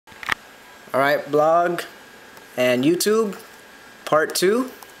Alright, blog and YouTube, part 2.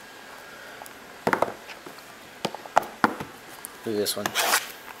 Do this one.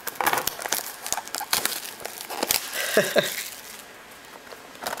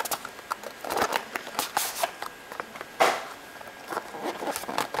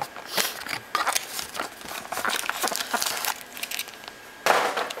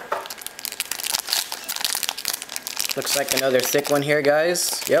 Looks like another thick one here,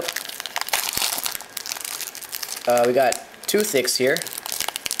 guys. Yep. We got 2 thicks here.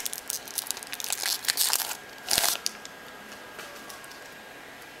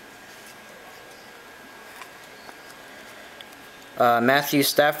 Matthew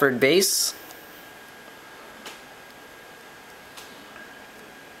Stafford base.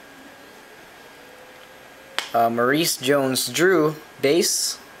 Maurice Jones-Drew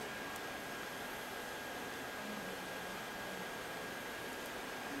base.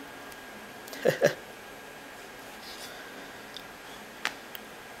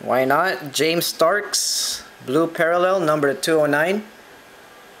 Why not? James Starks, blue parallel, number 209.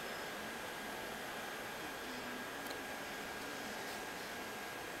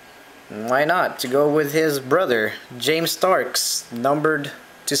 Why not? To go with his brother, James Starks, numbered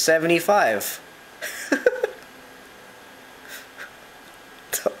to 75.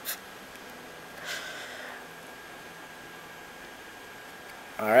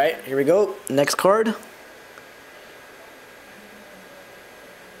 Alright, here we go. Next card.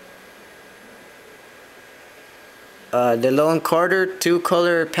 DeLone Carter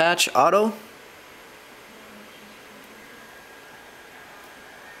 2-color patch auto.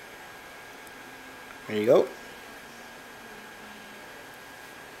 There you go.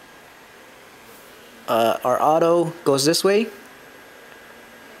 Our auto goes this way.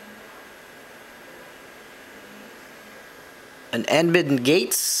 An Edmund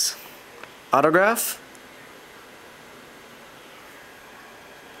Gates autograph.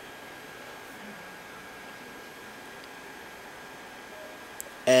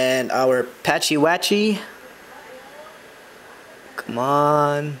 And our Patchy Watchy. Come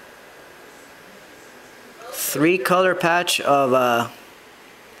on. 3-color patch of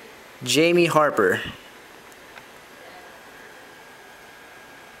Jamie Harper.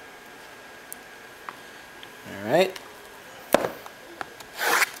 Alright.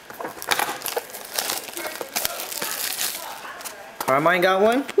 Carmine got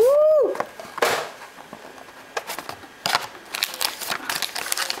one. Woo!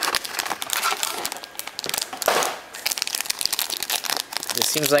 This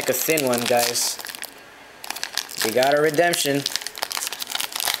seems like a thin one, guys. We got a redemption.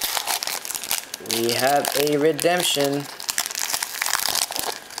 We have a redemption.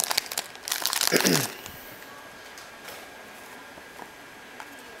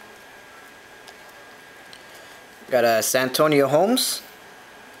 Got a Santonio Holmes.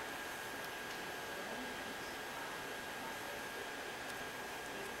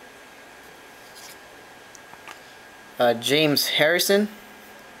 James Harrison.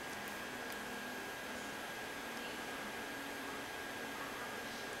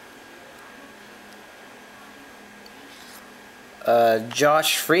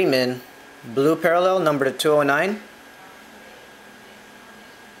 Josh Freeman, blue parallel, number 209.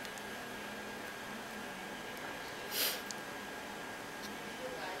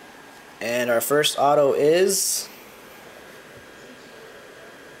 And our first auto is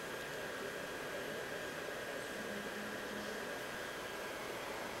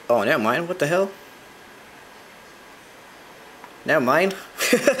oh, never mind. What the hell? Never mind.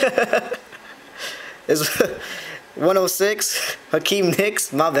 It's 106 Hakeem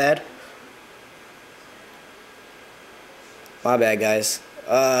Nicks. My bad. My bad, guys.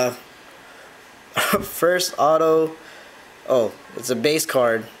 First auto. Oh, it's a base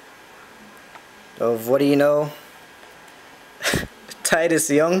card of, what do you know? Titus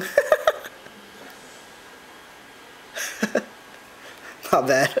Young. My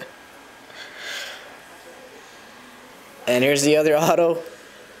bad. And here's the other auto.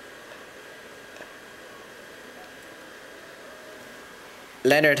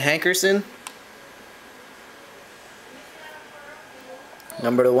 Leonard Hankerson,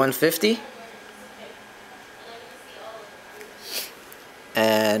 number 150.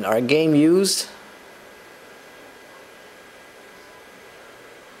 And our game used,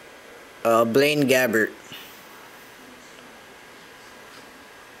 Blaine Gabbert.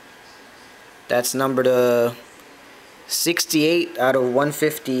 That's number to 68 out of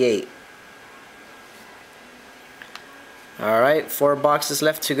 158. Alright, 4 boxes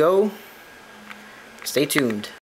left to go. Stay tuned.